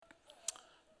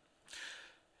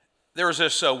There was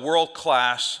this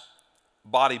world-class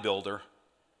bodybuilder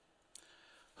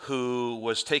who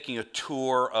was taking a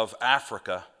tour of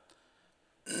Africa,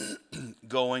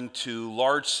 going to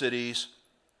large cities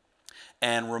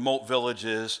and remote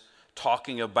villages,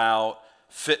 talking about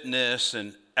fitness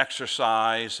and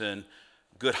exercise and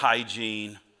good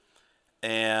hygiene.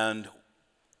 And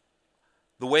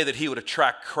the way that he would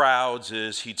attract crowds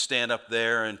is he'd stand up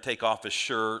there and take off his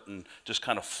shirt and just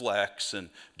kind of flex and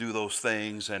do those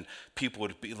things. And people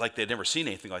would be like they'd never seen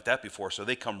anything like that before. So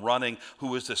they come running.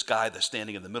 Who is this guy that's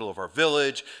standing in the middle of our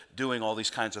village doing all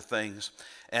these kinds of things?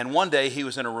 And one day he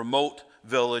was in a remote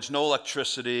village, no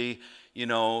electricity,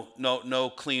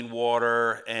 no clean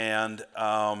water. And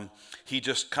he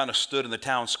just kind of stood in the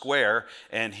town square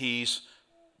and he's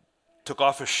took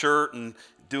off his shirt and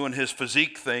doing his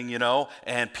physique thing,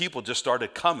 and people just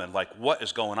started coming, like, what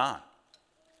is going on?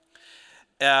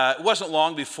 It wasn't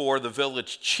long before the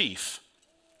village chief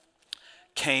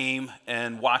came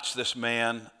and watched this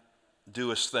man do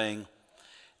his thing,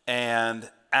 and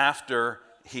after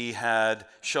he had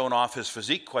shown off his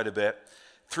physique quite a bit,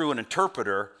 through an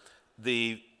interpreter,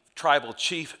 the tribal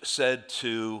chief said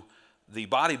to the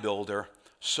bodybuilder,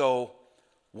 "So,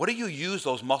 what do you use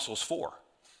those muscles for?"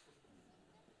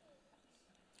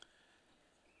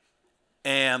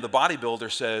 And the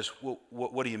bodybuilder says, well,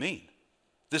 what do you mean?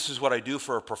 This is what I do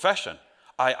for a profession.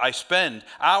 I spend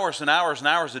hours and hours and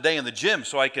hours a day in the gym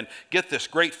so I can get this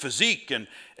great physique.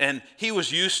 And he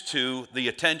was used to the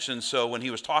attention, so when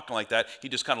he was talking like that, he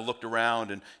just kind of looked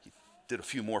around and he did a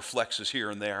few more flexes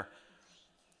here and there.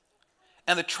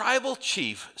 And the tribal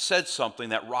chief said something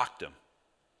that rocked him.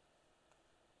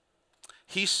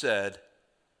 He said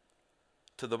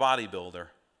to the bodybuilder,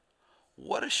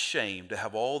 "What a shame to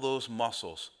have all those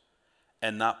muscles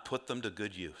and not put them to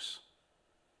good use."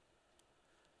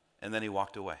 And then he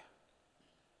walked away.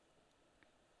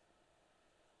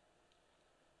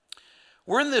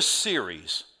 We're in this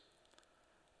series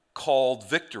called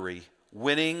Victory,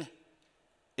 Winning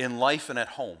in Life and at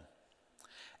Home.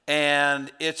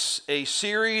 And it's a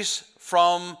series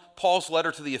from Paul's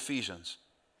letter to the Ephesians.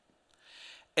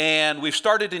 And we've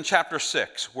started in chapter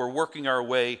 6. We're working our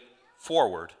way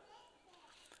forward.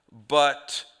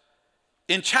 But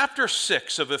in chapter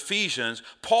 6 of Ephesians,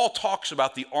 Paul talks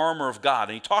about the armor of God.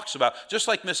 And he talks about, just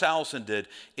like Miss Allison did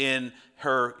in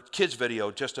her kids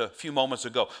video just a few moments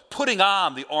ago, putting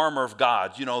on the armor of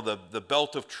God, the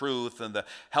belt of truth and the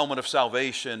helmet of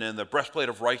salvation and the breastplate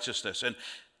of righteousness. And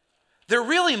they're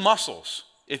really muscles,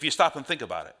 if you stop and think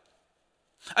about it.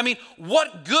 I mean,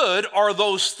 what good are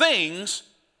those things?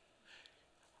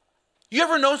 You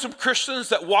ever known some Christians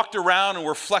that walked around and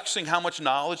were flexing how much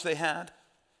knowledge they had?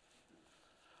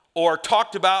 Or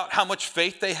talked about how much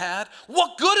faith they had?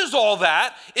 What good is all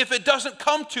that if it doesn't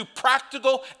come to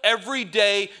practical,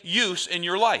 everyday use in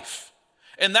your life?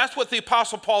 And that's what the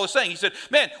Apostle Paul is saying. He said,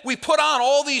 man, we put on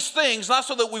all these things not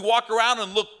so that we walk around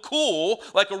and look cool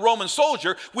like a Roman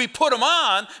soldier. We put them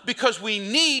on because we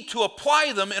need to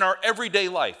apply them in our everyday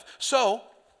life. So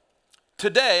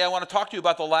today I want to talk to you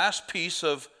about the last piece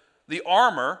of the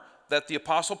armor that the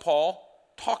Apostle Paul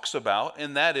talks about,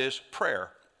 and that is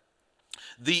prayer.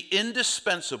 The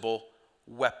indispensable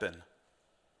weapon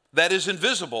that is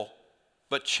invisible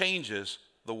but changes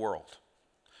the world.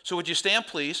 So would you stand,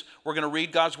 please? We're going to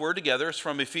read God's word together. It's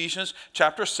from Ephesians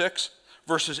chapter 6,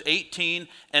 verses 18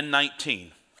 and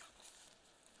 19.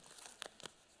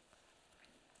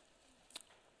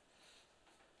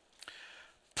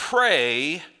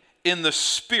 Pray in the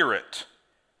Spirit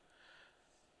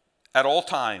at all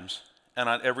times and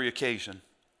on every occasion.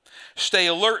 Stay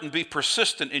alert and be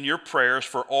persistent in your prayers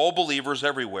for all believers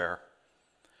everywhere.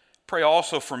 Pray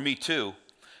also for me too.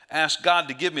 Ask God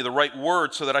to give me the right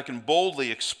words so that I can boldly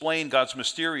explain God's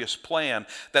mysterious plan,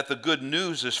 that the good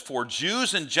news is for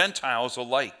Jews and Gentiles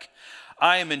alike.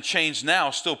 I am in chains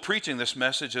now, still preaching this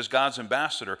message as God's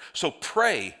ambassador. So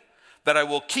pray that I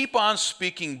will keep on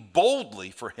speaking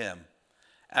boldly for him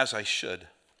as I should.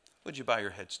 Would you bow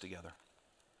your heads together?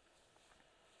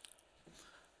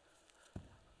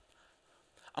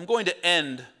 I'm going to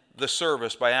end the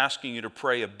service by asking you to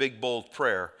pray a big, bold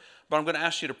prayer, but I'm going to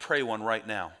ask you to pray one right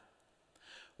now.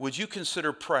 Would you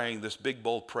consider praying this big,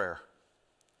 bold prayer?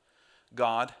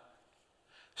 God,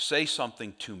 say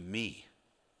something to me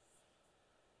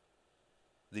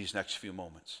these next few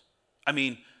moments. I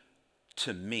mean,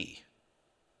 to me.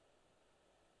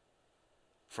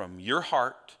 From your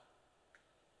heart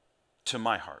to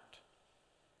my heart.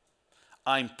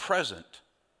 I'm present.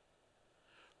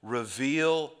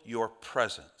 Reveal your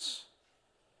presence.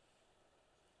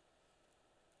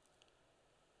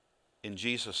 In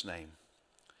Jesus' name,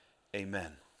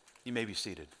 amen. You may be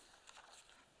seated.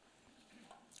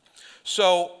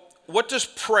 So what does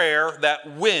prayer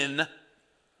that win,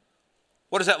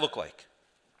 what does that look like?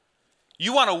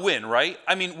 You want to win, right?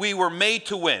 I mean, we were made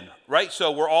to win, right?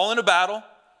 So we're all in a battle.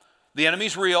 The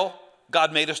enemy's real.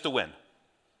 God made us to win.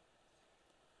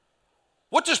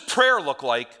 What does prayer look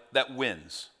like that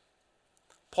wins?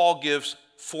 Paul gives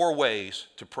 4 ways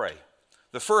to pray.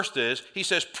 The first is, he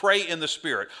says, pray in the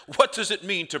Spirit. What does it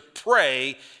mean to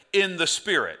pray in the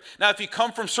Spirit? Now, if you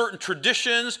come from certain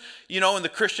traditions, in the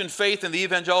Christian faith and the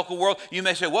evangelical world, you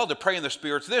may say, well, to pray in the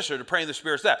Spirit's this or to pray in the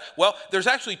Spirit's that. Well, there's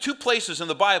actually 2 places in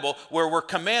the Bible where we're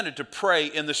commanded to pray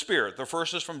in the Spirit. The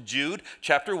first is from Jude,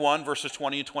 chapter 1, verses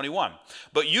 20 and 21.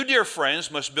 But you, dear friends,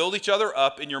 must build each other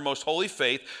up in your most holy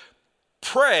faith.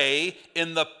 Pray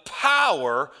in the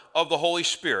power of the Holy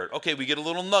Spirit. Okay, we get a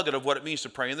little nugget of what it means to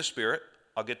pray in the Spirit.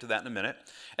 I'll get to that in a minute.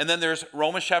 And then there's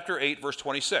Romans chapter 8, verse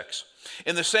 26.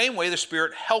 In the same way, the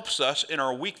Spirit helps us in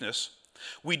our weakness.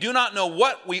 We do not know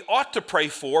what we ought to pray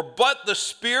for, but the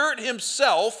Spirit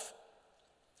himself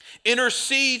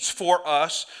intercedes for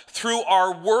us through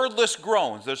our wordless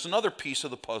groans. There's another piece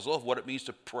of the puzzle of what it means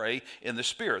to pray in the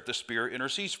Spirit. The Spirit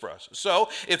intercedes for us. So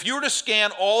if you were to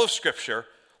scan all of Scripture,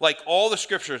 like all the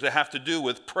scriptures that have to do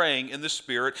with praying in the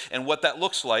Spirit and what that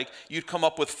looks like, you'd come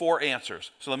up with 4 answers.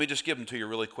 So let me just give them to you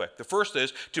really quick. The first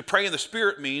is, to pray in the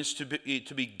Spirit means to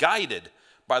be guided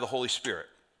by the Holy Spirit.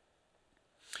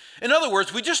 In other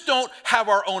words, we just don't have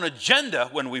our own agenda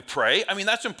when we pray. I mean,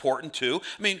 that's important too.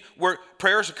 I mean,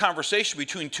 prayer is a conversation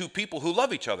between 2 people who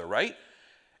love each other, right?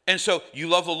 And so you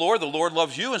love the Lord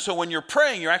loves you. And so when you're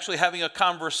praying, you're actually having a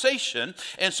conversation.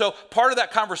 And so part of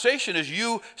that conversation is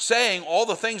you saying all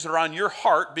the things that are on your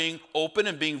heart, being open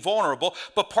and being vulnerable.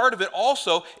 But part of it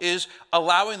also is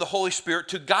allowing the Holy Spirit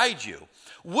to guide you.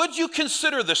 Would you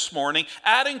consider this morning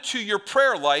adding to your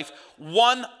prayer life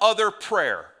one other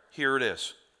prayer? Here it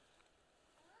is.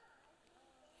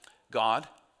 God,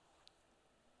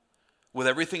 with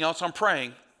everything else I'm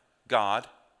praying, God,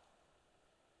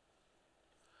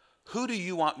 who do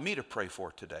you want me to pray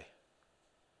for today?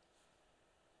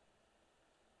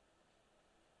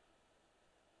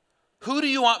 Who do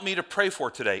you want me to pray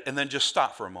for today? And then just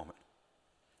stop for a moment.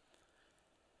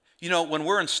 When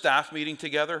we're in staff meeting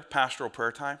together, pastoral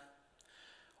prayer time,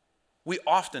 we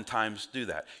oftentimes do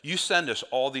that. You send us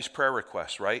all these prayer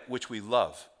requests, right? Which we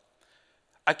love.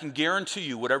 I can guarantee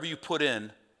you, whatever you put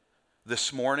in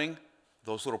this morning,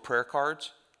 those little prayer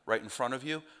cards right in front of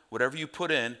you, whatever you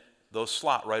put in, those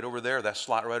slot right over there, that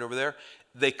slot right over there,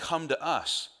 they come to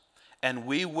us, and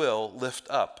we will lift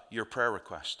up your prayer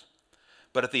request.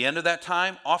 But at the end of that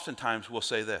time, oftentimes we'll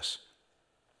say this: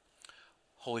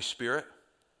 Holy Spirit,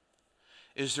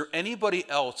 is there anybody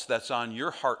else that's on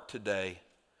your heart today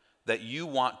that you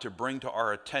want to bring to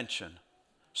our attention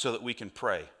so that we can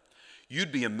pray?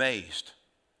 You'd be amazed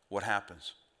what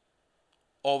happens.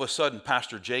 All of a sudden,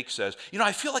 Pastor Jake says,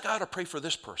 I feel like I ought to pray for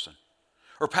this person.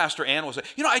 Or Pastor Ann will say,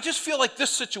 I just feel like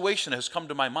this situation has come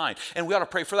to my mind, and we ought to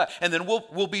pray for that. And then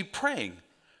we'll be praying.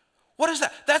 What is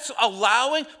that? That's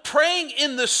praying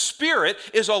in the Spirit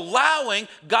is allowing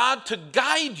God to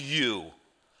guide you.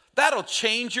 That'll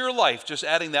change your life, just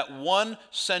adding that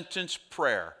 1-sentence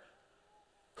prayer.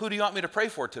 Who do you want me to pray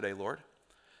for today, Lord?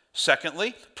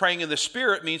 Secondly, praying in the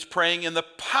Spirit means praying in the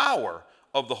power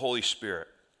of the Holy Spirit.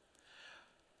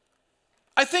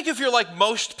 I think if you're like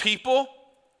most people,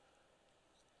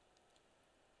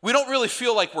 we don't really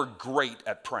feel like we're great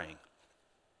at praying.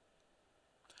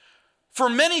 For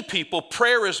many people,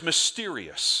 prayer is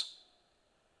mysterious.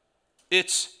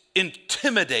 It's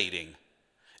intimidating.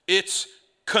 It's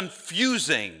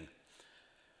confusing.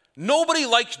 Nobody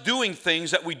likes doing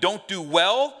things that we don't do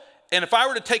well. And if I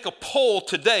were to take a poll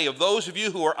today of those of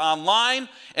you who are online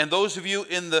and those of you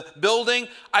in the building,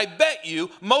 I bet you,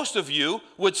 most of you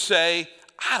would say,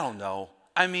 I don't know.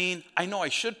 I mean, I know I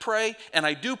should pray, and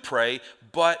I do pray,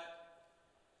 but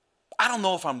I don't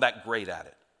know if I'm that great at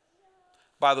it.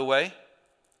 By the way,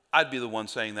 I'd be the one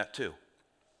saying that too.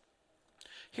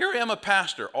 Here I am, a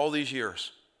pastor all these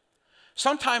years.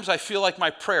 Sometimes I feel like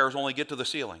my prayers only get to the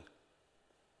ceiling.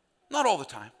 Not all the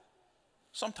time.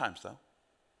 Sometimes, though.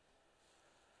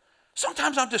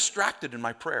 Sometimes I'm distracted in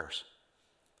my prayers.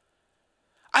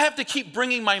 I have to keep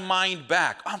bringing my mind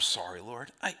back. I'm sorry,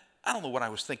 Lord. I don't know what I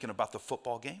was thinking about the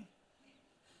football game.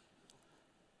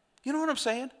 You know what I'm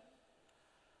saying?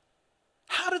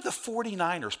 How did the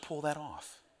 49ers pull that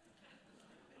off?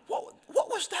 What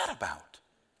was that about?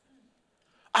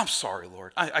 I'm sorry,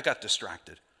 Lord. I got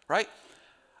distracted, right?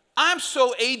 I'm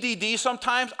so ADD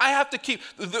sometimes, I have to keep,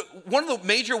 one of the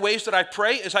major ways that I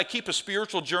pray is I keep a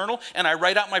spiritual journal and I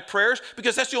write out my prayers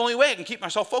because that's the only way I can keep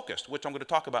myself focused, which I'm going to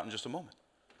talk about in just a moment.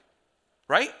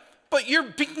 Right? but you're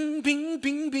bing, bing,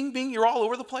 bing, bing, bing. You're all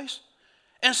over the place.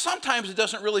 And sometimes it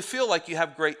doesn't really feel like you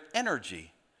have great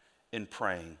energy in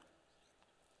praying.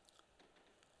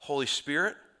 Holy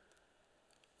Spirit,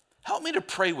 help me to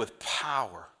pray with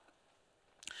power.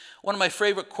 One of my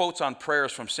favorite quotes on prayer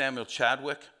is from Samuel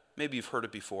Chadwick. Maybe you've heard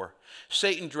it before.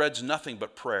 Satan dreads nothing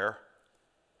but prayer.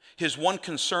 His one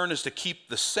concern is to keep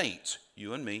the saints,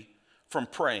 you and me, from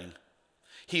praying.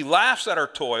 He laughs at our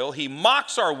toil, he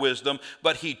mocks our wisdom,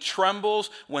 but he trembles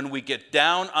when we get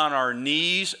down on our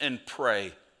knees and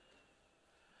pray.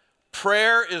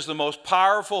 Prayer is the most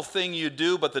powerful thing you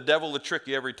do, but the devil will trick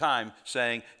you every time,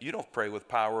 saying, you don't pray with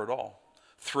power at all.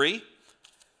 3,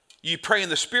 you pray in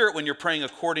the Spirit when you're praying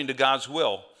according to God's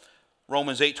will.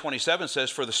 Romans 8:27 says,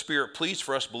 for the Spirit pleads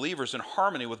for us believers in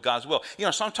harmony with God's will. You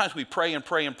know, sometimes we pray and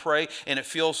pray and pray, and it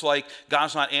feels like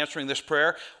God's not answering this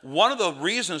prayer. One of the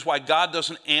reasons why God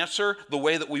doesn't answer the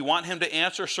way that we want him to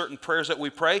answer certain prayers that we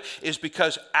pray is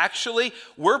because actually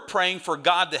we're praying for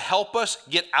God to help us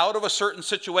get out of a certain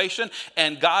situation,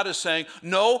 and God is saying,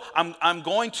 no, I'm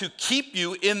going to keep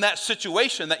you in that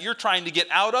situation that you're trying to get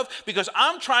out of because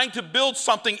I'm trying to build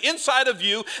something inside of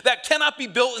you that cannot be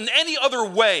built in any other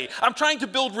way. I'm trying to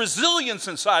build resilience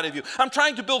inside of you. I'm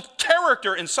trying to build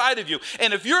character inside of you.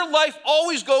 And if your life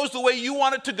always goes the way you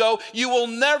want it to go, you will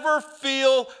never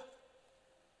feel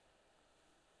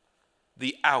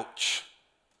the ouch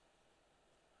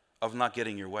of not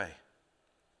getting your way.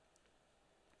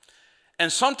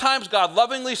 And sometimes God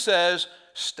lovingly says,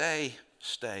 stay.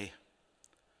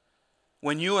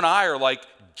 When you and I are like,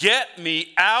 get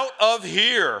me out of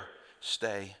here,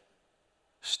 stay.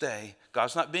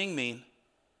 God's not being mean.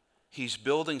 He's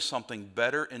building something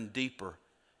better and deeper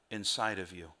inside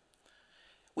of you.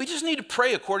 We just need to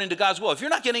pray according to God's will. If you're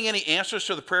not getting any answers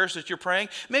to the prayers that you're praying,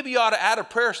 maybe you ought to add a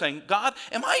prayer saying, God,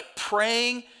 am I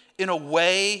praying in a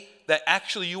way that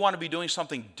actually you want to be doing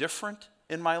something different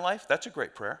in my life? That's a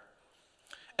great prayer.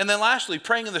 And then lastly,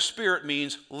 praying in the Spirit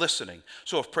means listening.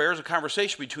 So if prayer is a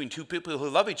conversation between two people who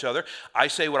love each other, I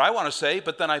say what I want to say,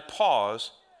 but then I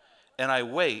pause and I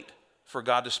wait for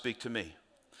God to speak to me.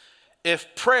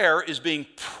 If prayer is being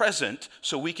present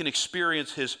so we can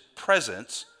experience his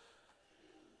presence,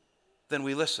 then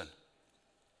we listen.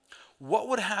 What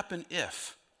would happen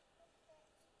if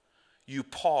you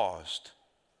paused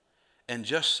and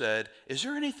just said, is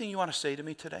there anything you want to say to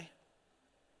me today?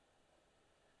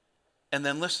 And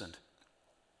then listened.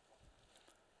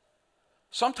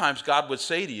 Sometimes God would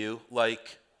say to you,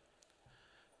 like,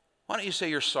 why don't you say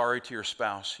you're sorry to your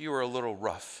spouse? You were a little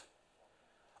rough.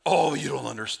 Oh, you don't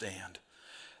understand.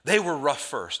 They were rough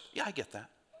first. Yeah, I get that.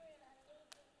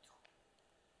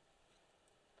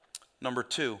 Number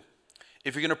 2,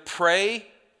 if you're going to pray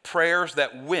prayers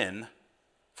that win,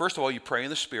 first of all, you pray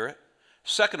in the Spirit.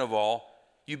 Second of all,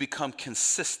 you become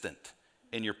consistent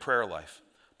in your prayer life.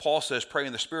 Paul says, pray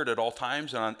in the Spirit at all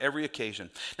times and on every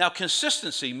occasion. Now,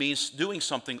 consistency means doing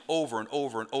something over and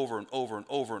over and over and over and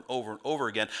over and over and over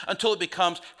again until it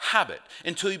becomes habit,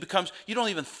 until you don't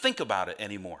even think about it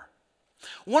anymore.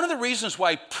 One of the reasons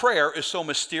why prayer is so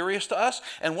mysterious to us,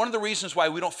 and one of the reasons why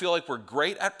we don't feel like we're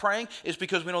great at praying, is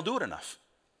because we don't do it enough.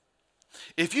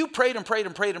 If you prayed and prayed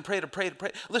and prayed and prayed and prayed and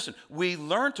prayed, listen, we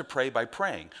learn to pray by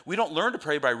praying. We don't learn to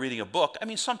pray by reading a book. I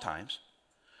mean, sometimes.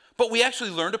 But we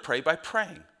actually learn to pray by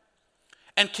praying.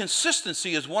 And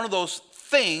consistency is one of those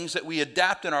things that we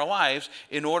adapt in our lives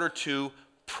in order to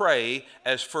pray,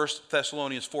 as 1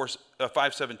 Thessalonians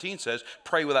 5:17 says,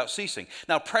 pray without ceasing.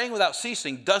 Now, praying without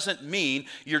ceasing doesn't mean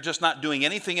you're just not doing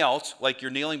anything else, like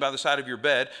you're kneeling by the side of your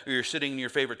bed or you're sitting in your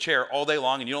favorite chair all day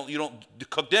long and you don't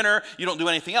cook dinner, you don't do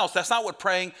anything else. That's not what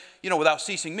praying, without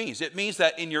ceasing means. It means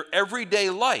that in your everyday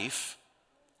life,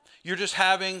 you're just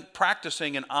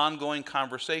practicing an ongoing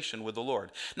conversation with the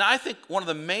Lord. Now, I think one of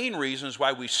the main reasons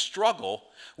why we struggle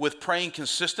with praying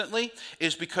consistently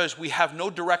is because we have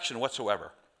no direction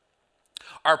whatsoever.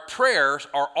 Our prayers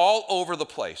are all over the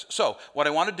place. So, what I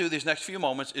want to do these next few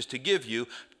moments is to give you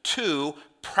 2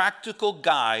 practical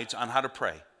guides on how to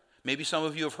pray. Maybe some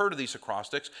of you have heard of these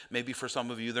acrostics. Maybe for some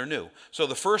of you they're new. So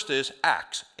the first is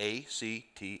ACTS,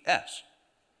 A-C-T-S.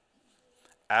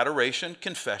 Adoration,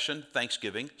 confession,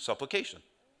 thanksgiving, supplication.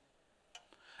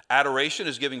 Adoration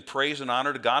is giving praise and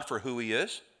honor to God for who he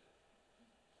is.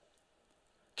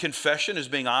 Confession is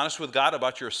being honest with God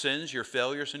about your sins, your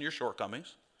failures, and your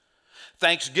shortcomings.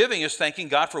 Thanksgiving is thanking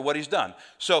God for what he's done.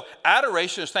 So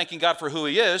adoration is thanking God for who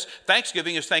he is.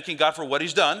 Thanksgiving is thanking God for what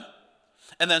he's done.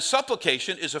 And then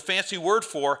supplication is a fancy word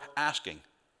for asking.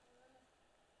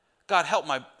 God, help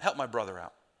my brother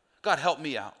out. God, help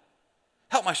me out.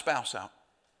 Help my spouse out.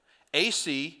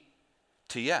 ACTS.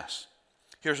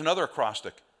 Here's another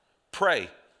acrostic. Pray,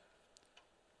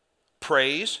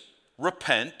 Praise,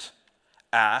 repent,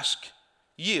 ask,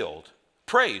 yield.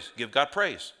 Praise, give God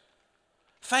praise.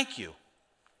 Thank you.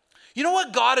 You know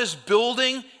what God is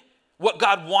building, what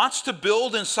God wants to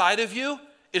build inside of you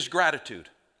is gratitude.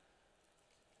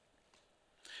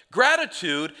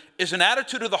 Gratitude is an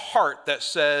attitude of the heart that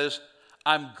says,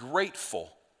 I'm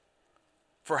grateful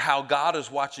for how God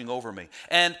is watching over me.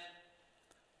 And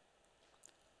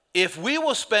if we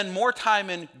will spend more time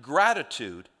in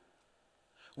gratitude,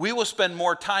 we will spend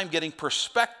more time getting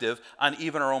perspective on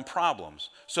even our own problems.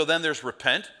 So then there's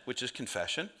repent, which is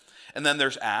confession. And then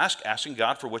there's ask, asking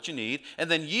God for what you need.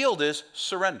 And then yield is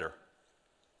surrender.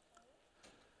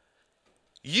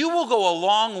 You will go a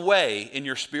long way in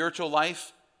your spiritual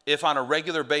life if on a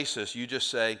regular basis you just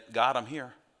say, God, I'm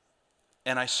here.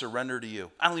 And I surrender to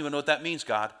you. I don't even know what that means,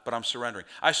 God, but I'm surrendering.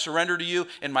 I surrender to you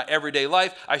in my everyday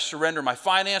life. I surrender my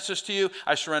finances to you.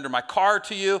 I surrender my car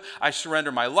to you. I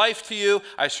surrender my life to you.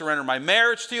 I surrender my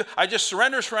marriage to you. I just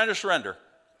surrender, surrender, surrender.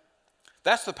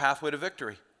 That's the pathway to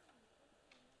victory.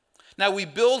 Now, we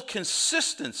build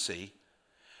consistency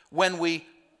when we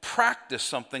practice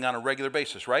something on a regular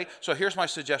basis, right? So here's my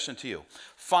suggestion to you.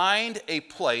 Find a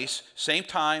place, same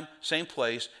time, same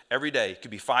place, every day. It could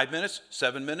be 5 minutes,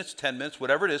 7 minutes, 10 minutes,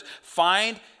 whatever it is.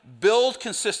 Build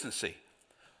consistency.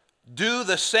 Do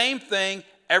the same thing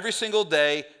every single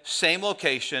day, same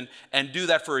location, and do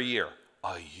that for a year.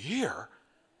 A year?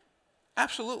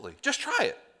 Absolutely. Just try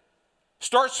it.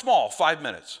 Start small, 5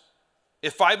 minutes.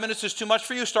 If 5 minutes is too much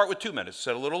for you, start with 2 minutes.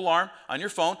 Set a little alarm on your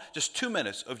phone, just 2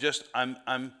 minutes of just,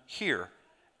 I'm here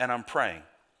and I'm praying.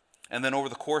 And then over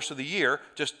the course of the year,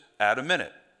 just add a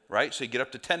minute, right? So you get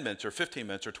up to 10 minutes or 15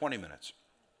 minutes or 20 minutes.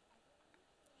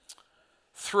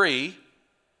 3,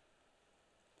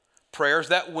 prayers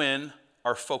that win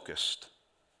are focused.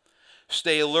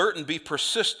 Stay alert and be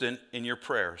persistent in your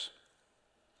prayers.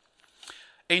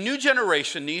 A new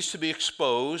generation needs to be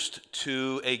exposed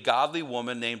to a godly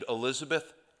woman named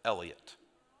Elisabeth Elliot.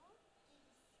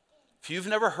 If you've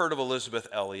never heard of Elisabeth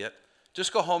Elliot,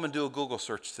 just go home and do a Google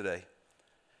search today,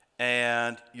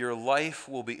 and your life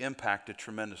will be impacted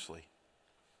tremendously.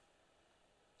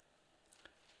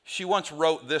 She once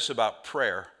wrote this about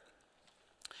prayer.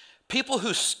 People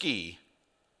who ski,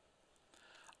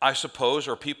 I suppose,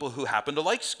 are people who happen to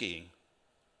like skiing,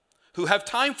 who have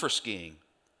time for skiing,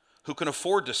 who can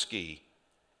afford to ski,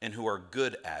 and who are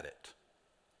good at it.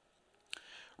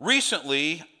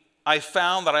 Recently, I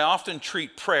found that I often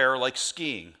treat prayer like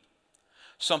skiing.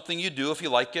 Something you do if you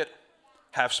like it,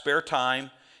 have spare time,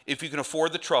 if you can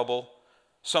afford the trouble,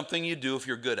 something you do if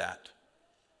you're good at.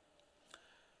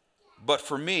 But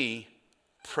for me,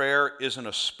 prayer isn't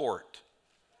a sport,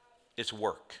 it's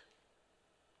work.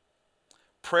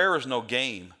 Prayer is no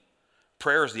game.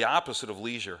 Prayer is the opposite of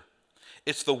leisure.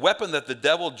 It's the weapon that the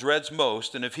devil dreads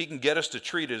most, and if he can get us to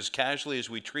treat it as casually as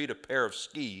we treat a pair of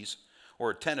skis or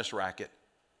a tennis racket,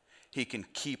 he can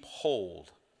keep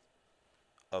hold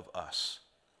of us.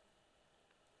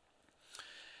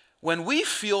 When we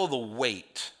feel the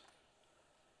weight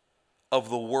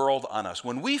of the world on us,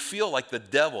 when we feel like the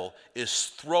devil is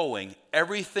throwing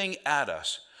everything at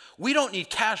us, we don't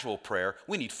need casual prayer,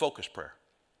 we need focused prayer.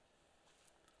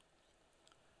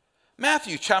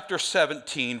 Matthew chapter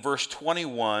 17, verse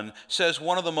 21 says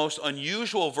one of the most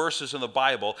unusual verses in the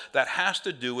Bible that has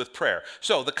to do with prayer.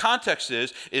 So the context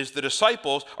is the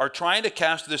disciples are trying to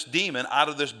cast this demon out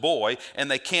of this boy,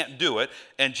 and they can't do it.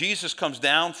 And Jesus comes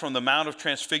down from the Mount of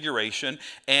Transfiguration,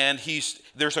 and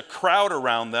there's a crowd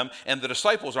around them, and the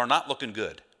disciples are not looking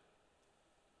good.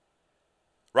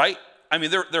 Right? I mean,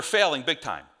 they're failing big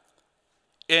time.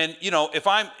 And if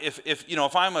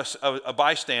I'm a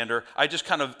bystander, I just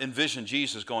kind of envision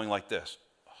Jesus going like this.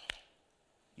 Oh,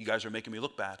 you guys are making me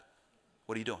look bad.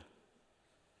 What are you doing?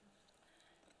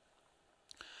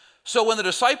 So when the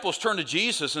disciples turn to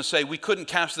Jesus and say, we couldn't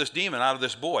cast this demon out of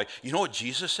this boy, you know what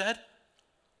Jesus said?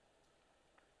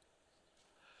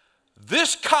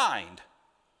 This kind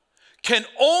can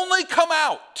only come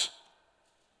out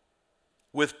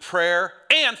with prayer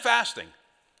and fasting.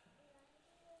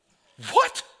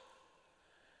 What?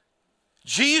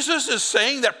 Jesus is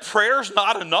saying that prayer's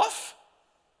not enough?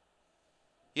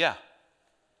 Yeah.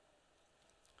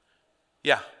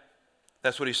 Yeah,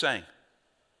 that's what he's saying.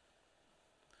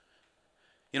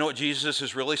 You know what Jesus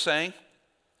is really saying?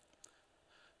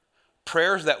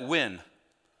 Prayers that win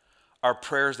are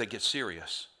prayers that get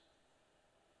serious.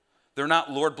 They're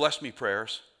not, Lord, bless me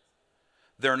prayers.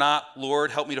 They're not, Lord,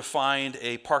 help me to find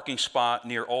a parking spot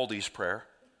near Aldi's prayer.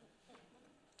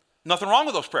 Nothing wrong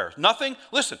with those prayers. Nothing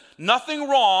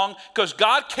wrong, because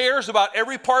God cares about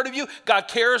every part of you. God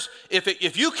cares,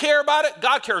 if you care about it,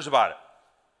 God cares about it.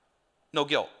 No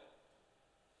guilt.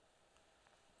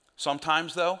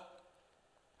 Sometimes, though,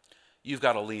 you've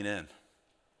got to lean in.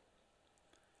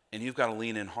 And you've got to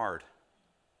lean in hard.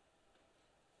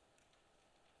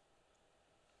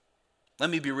 Let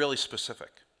me be really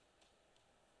specific.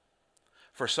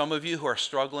 For some of you who are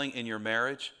struggling in your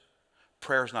marriage,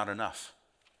 prayer is not enough.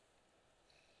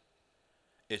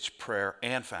 It's prayer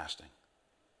and fasting.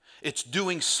 It's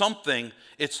doing something.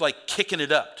 It's like kicking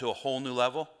it up to a whole new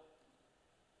level.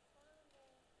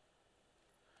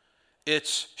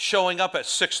 It's showing up at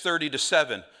 6:30 to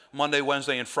 7, Monday,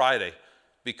 Wednesday, and Friday,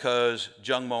 because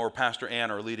Jung Mo or Pastor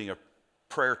Ann are leading a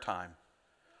prayer time.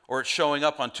 Or it's showing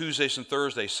up on Tuesdays and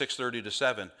Thursdays, 6:30 to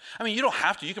 7. I mean, you don't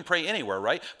have to. You can pray anywhere,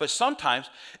 right? But sometimes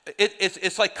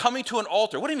it's like coming to an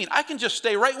altar. What do you mean? I can just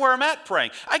stay right where I'm at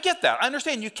praying. I get that. I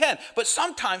understand you can. But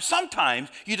sometimes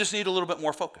you just need a little bit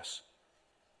more focus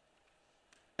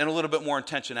and a little bit more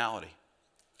intentionality.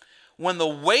 When the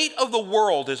weight of the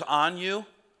world is on you,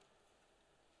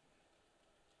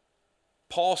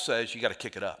 Paul says you got to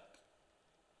kick it up.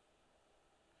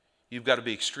 You've got to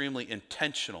be extremely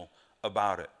intentional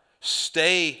about it.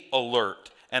 Stay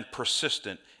alert and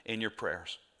persistent in your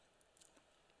prayers.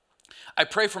 I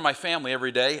pray for my family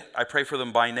every day. I pray for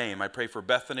them by name. I pray for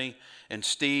Bethany and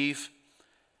Steve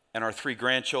and our 3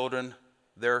 grandchildren,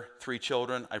 their 3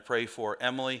 children. I pray for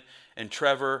Emily and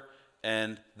Trevor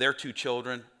and their 2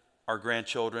 children, our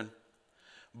grandchildren.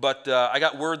 But I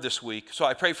got word this week, so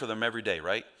I pray for them every day,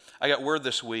 right? I got word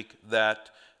this week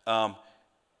that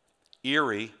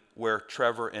Erie, where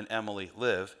Trevor and Emily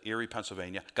live, Erie,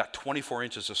 Pennsylvania, got 24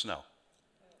 inches of snow.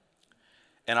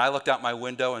 And I looked out my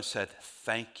window and said,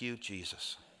 thank you,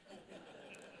 Jesus.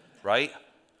 Right?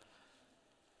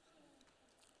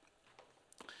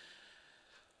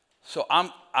 So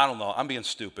I don't know, I'm being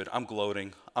stupid. I'm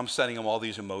gloating. I'm sending them all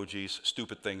these emojis,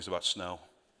 stupid things about snow.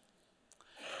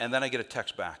 And then I get a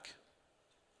text back.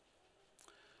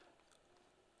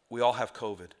 We all have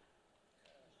COVID,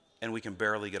 and we can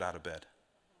barely get out of bed.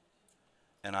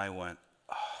 And I went,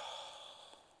 oh.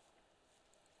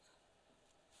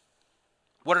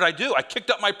 What did I do? I kicked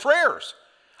up my prayers.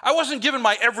 I wasn't giving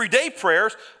my everyday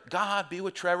prayers. God, be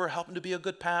with Trevor, help him to be a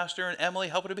good pastor, and Emily,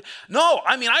 help him to be. No,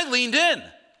 I mean, I leaned in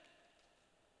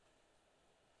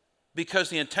because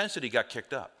the intensity got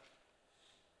kicked up.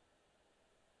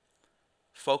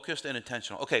 Focused and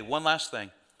intentional. Okay, one last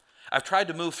thing. I've tried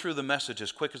to move through the message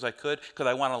as quick as I could because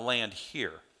I want to land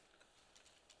here.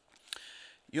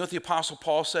 You know what the Apostle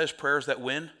Paul says, prayers that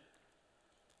win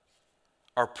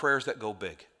are prayers that go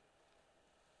big.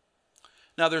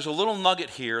 Now, there's a little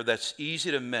nugget here that's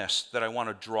easy to miss that I want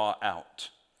to draw out.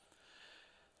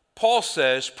 Paul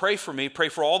says, pray for me, pray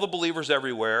for all the believers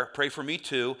everywhere, pray for me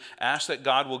too, ask that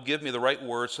God will give me the right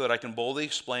words so that I can boldly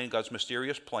explain God's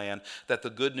mysterious plan, that the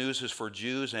good news is for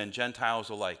Jews and Gentiles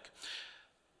alike.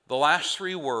 The last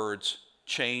 3 words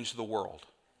change the world.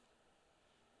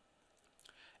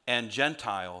 And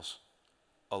Gentiles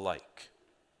alike.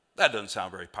 That doesn't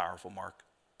sound very powerful, Mark.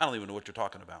 I don't even know what you're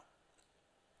talking about.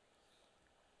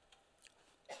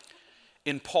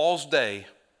 In Paul's day,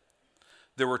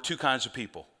 there were 2 kinds of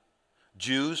people.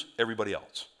 Jews, everybody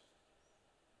else.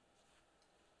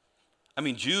 I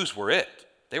mean, Jews were it.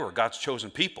 They were God's chosen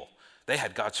people. They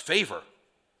had God's favor.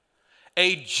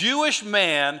 A Jewish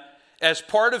man, as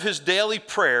part of his daily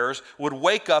prayers, would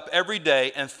wake up every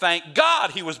day and thank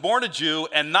God he was born a Jew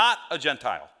and not a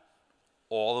Gentile.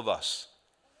 All of us.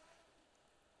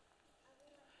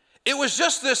 It was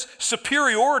just this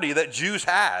superiority that Jews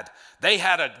had. They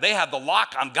had the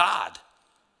lock on God.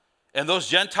 And those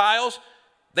Gentiles,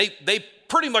 they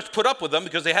pretty much put up with them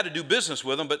because they had to do business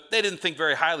with them, but they didn't think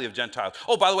very highly of Gentiles.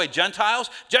 Oh, by the way, Gentiles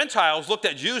looked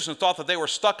at Jews and thought that they were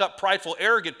stuck-up, prideful,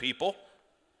 arrogant people.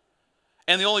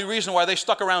 And the only reason why they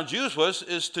stuck around Jews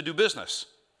is to do business.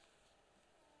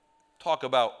 Talk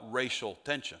about racial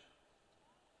tension.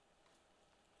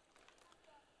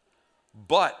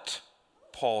 But,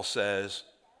 Paul says,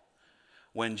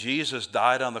 when Jesus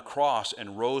died on the cross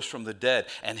and rose from the dead,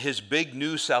 and his big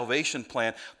new salvation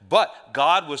plan, but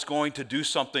God was going to do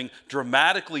something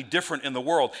dramatically different in the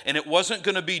world. And it wasn't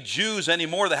going to be Jews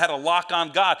anymore that had a lock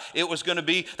on God. It was going to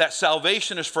be that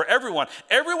salvation is for everyone.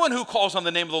 Everyone who calls on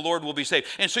the name of the Lord will be saved.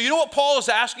 And so you know what Paul is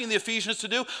asking the Ephesians to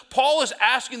do? Paul is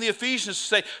asking the Ephesians to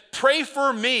say, pray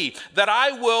for me that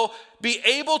I will be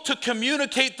able to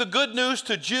communicate the good news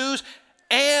to Jews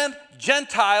and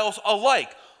Gentiles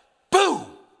alike. Boom!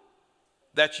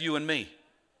 That's you and me.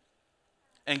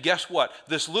 And guess what?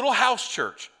 This little house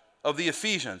church of the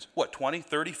Ephesians, 20,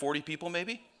 30, 40 people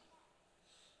maybe?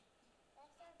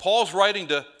 Paul's writing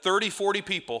to 30, 40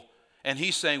 people, and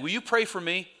he's saying, will you pray for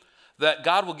me that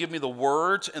God will give me the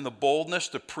words and the boldness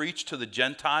to preach to the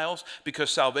Gentiles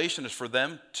because salvation is for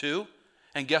them too.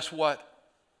 And guess what?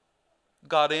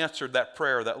 God answered that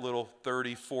prayer, that little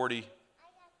 30, 40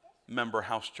 member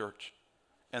house church.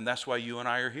 And that's why you and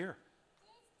I are here,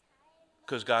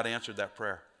 because God answered that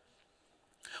prayer.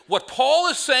 What Paul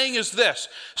is saying is this: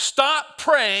 stop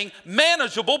praying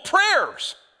manageable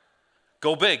prayers.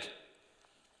 Go big.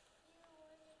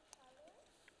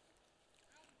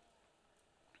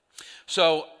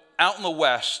 So out in the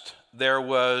West, there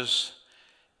was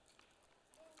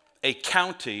a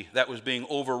county that was being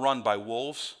overrun by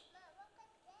wolves.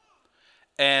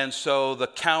 And so the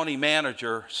county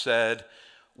manager said,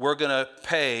 we're going to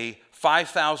pay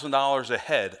 $5,000 a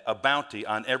head, a bounty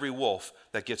on every wolf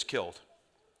that gets killed.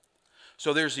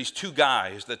 So there's these two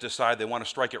guys that decide they want to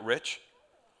strike it rich.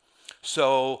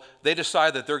 So they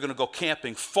decide that they're going to go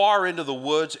camping far into the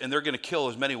woods, and they're going to kill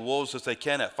as many wolves as they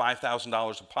can at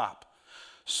 $5,000 a pop.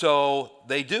 So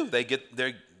they do. They get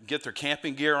their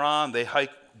camping gear on. They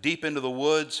hike deep into the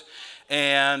woods.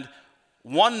 And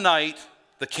one night,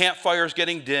 the campfire's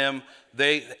getting dim.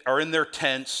 They are in their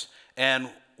tents. And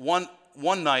one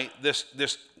night,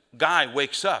 this guy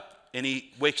wakes up. And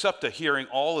he wakes up to hearing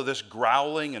all of this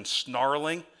growling and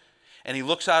snarling. And he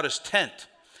looks out his tent.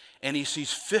 And he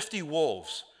sees 50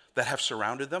 wolves that have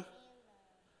surrounded them.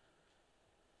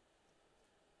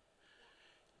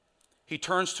 He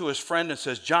turns to his friend and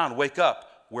says, John, wake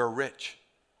up. We're rich.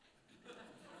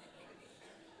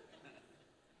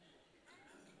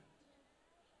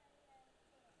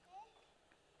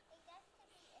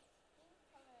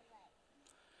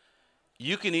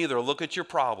 You can either look at your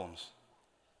problems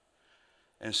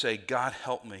and say, God,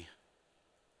 help me.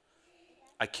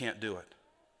 I can't do it.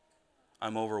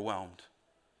 I'm overwhelmed.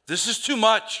 This is too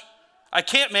much. I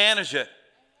can't manage it.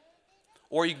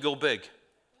 Or you can go big.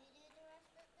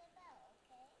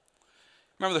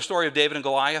 Remember the story of David and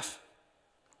Goliath?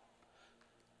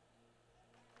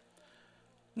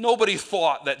 Nobody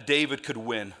thought that David could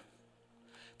win.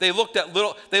 They looked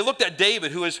at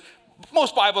David, who is,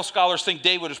 most Bible scholars think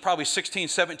David is probably 16,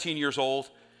 17 years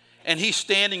old, and he's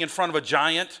standing in front of a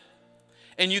giant.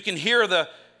 And you can hear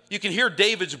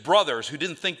David's brothers who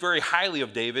didn't think very highly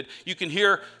of David. You can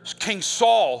hear King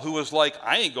Saul, who was like,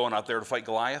 I ain't going out there to fight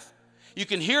Goliath. You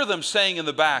can hear them saying in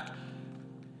the back,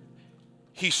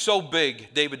 he's so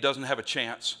big, David doesn't have a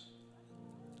chance.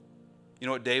 You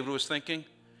know what David was thinking?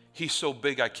 He's so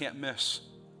big, I can't miss.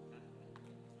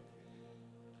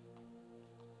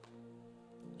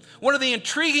 One of the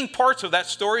intriguing parts of that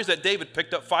story is that David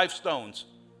picked up 5 stones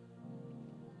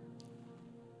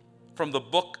from the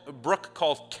brook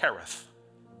called Kerith.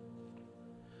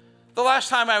 The last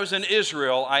time I was in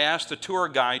Israel, I asked the tour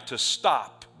guide to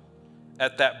stop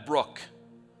at that brook.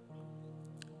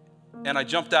 And I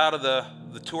jumped out of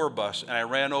the tour bus and I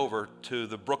ran over to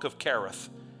the brook of Kerith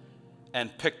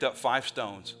and picked up 5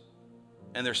 stones.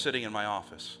 And they're sitting in my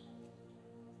office.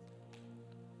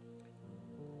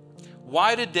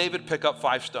 Why did David pick up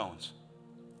 5 stones?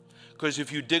 Because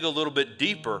if you dig a little bit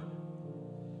deeper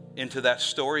into that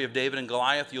story of David and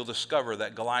Goliath, you'll discover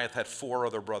that Goliath had 4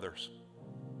 other brothers.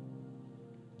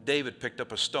 David picked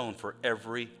up a stone for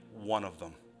every one of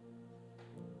them.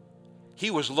 He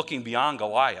was looking beyond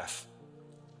Goliath.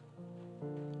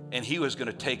 And he was going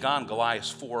to take on Goliath's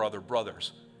 4 other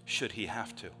brothers, should he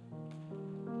have to.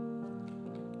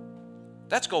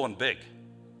 That's going big.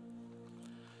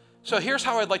 So here's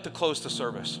how I'd like to close the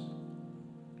service.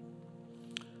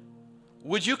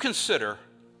 Would you consider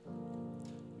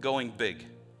going big?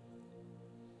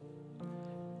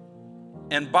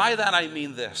 And by that I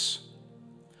mean this: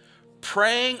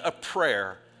 praying a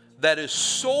prayer that is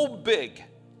so big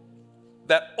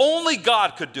that only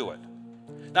God could do it.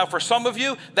 Now, for some of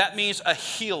you, that means a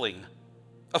healing,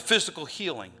 a physical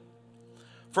healing.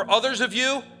 For others of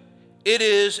you, it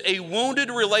is a wounded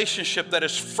relationship that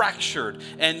is fractured,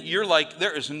 and you're like,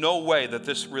 there is no way that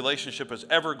this relationship is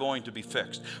ever going to be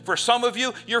fixed. For some of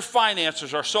you, your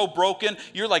finances are so broken,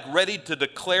 you're like ready to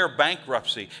declare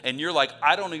bankruptcy, and you're like,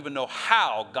 I don't even know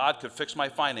how God could fix my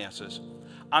finances.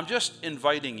 I'm just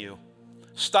inviting you,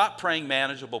 stop praying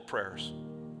manageable prayers.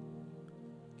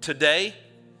 Today,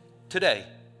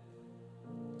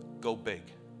 go big.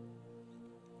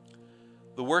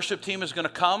 The worship team is going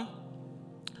to come.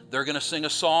 They're going to sing a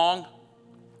song.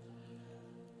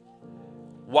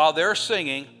 While they're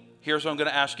singing, here's what I'm going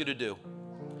to ask you to do.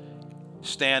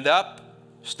 Stand up,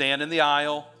 stand in the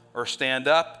aisle, or stand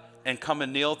up and come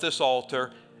and kneel at this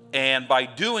altar. And by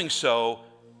doing so,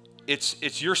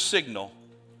 it's your signal.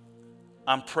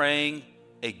 I'm praying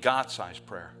a God-sized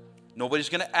prayer. Nobody's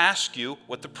going to ask you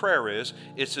what the prayer is.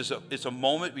 It's a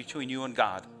moment between you and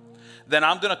God. Then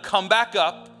I'm going to come back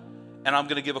up and I'm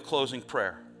going to give a closing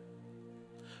prayer.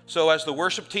 So as the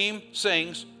worship team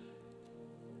sings,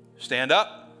 stand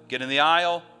up, get in the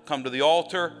aisle, come to the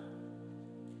altar,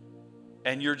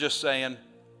 and you're just saying,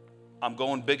 I'm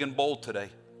going big and bold today,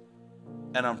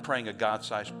 and I'm praying a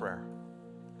God-sized prayer.